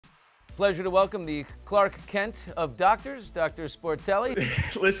Pleasure to welcome the Clark Kent of doctors, Dr. Sportelli.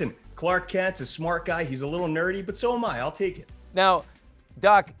 Listen, Clark Kent's a smart guy. He's a little nerdy, but so am I. I'll take it. Now,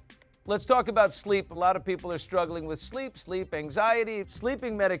 Doc, let's talk about sleep. A lot of people are struggling with sleep anxiety.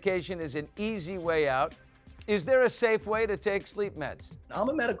 Sleeping medication is an easy way out. Is there a safe way to take sleep meds? I'm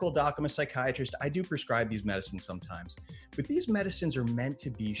a medical doc. I'm a psychiatrist. I do prescribe these medicines sometimes, but these medicines are meant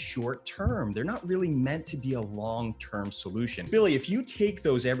to be short term. They're not really meant to be a long-term solution. Billy, if you take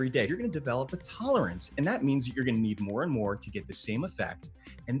those every day, you're going to develop a tolerance, and that means that you're going to need more and more to get the same effect.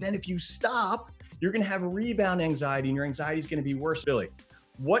 And then if you stop, you're going to have rebound anxiety, and your anxiety is going to be worse. Billy,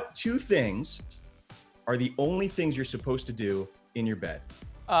 what two things are the only things you're supposed to do in your bed?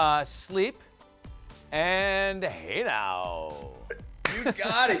 Sleep and hey now. You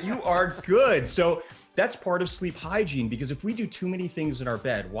got it. You are good. So that's part of sleep hygiene, because if we do too many things in our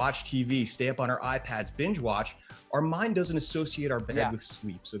bed, watch TV, stay up on our iPads, binge watch, our mind doesn't associate our bed with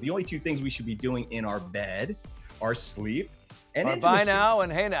sleep. So the only two things we should be doing in our bed are sleep and intimacy. Bye now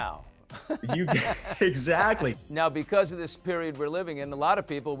and hey now. Exactly. Now, because of this period we're living in, a lot of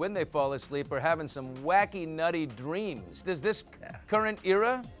people, when they fall asleep, are having some wacky, nutty dreams. Does this current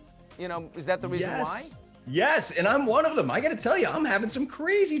era, is that the reason why? Yes, and I'm one of them. I got to tell you, I'm having some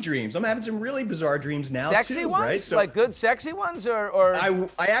crazy dreams. I'm having some really bizarre dreams now, sexy too. Ones? Right? So like good sexy ones, or?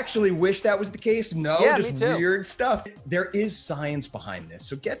 I actually wish that was the case. No, yeah, just weird stuff. There is science behind this.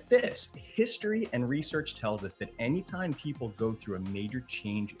 So get this. History and research tells us that anytime people go through a major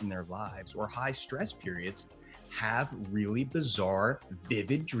change in their lives or high stress periods, have really bizarre,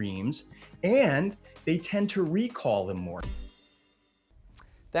 vivid dreams, and they tend to recall them more.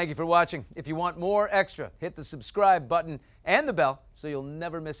 Thank you for watching. If you want more extra, hit the subscribe button and the bell so you'll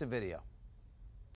never miss a video.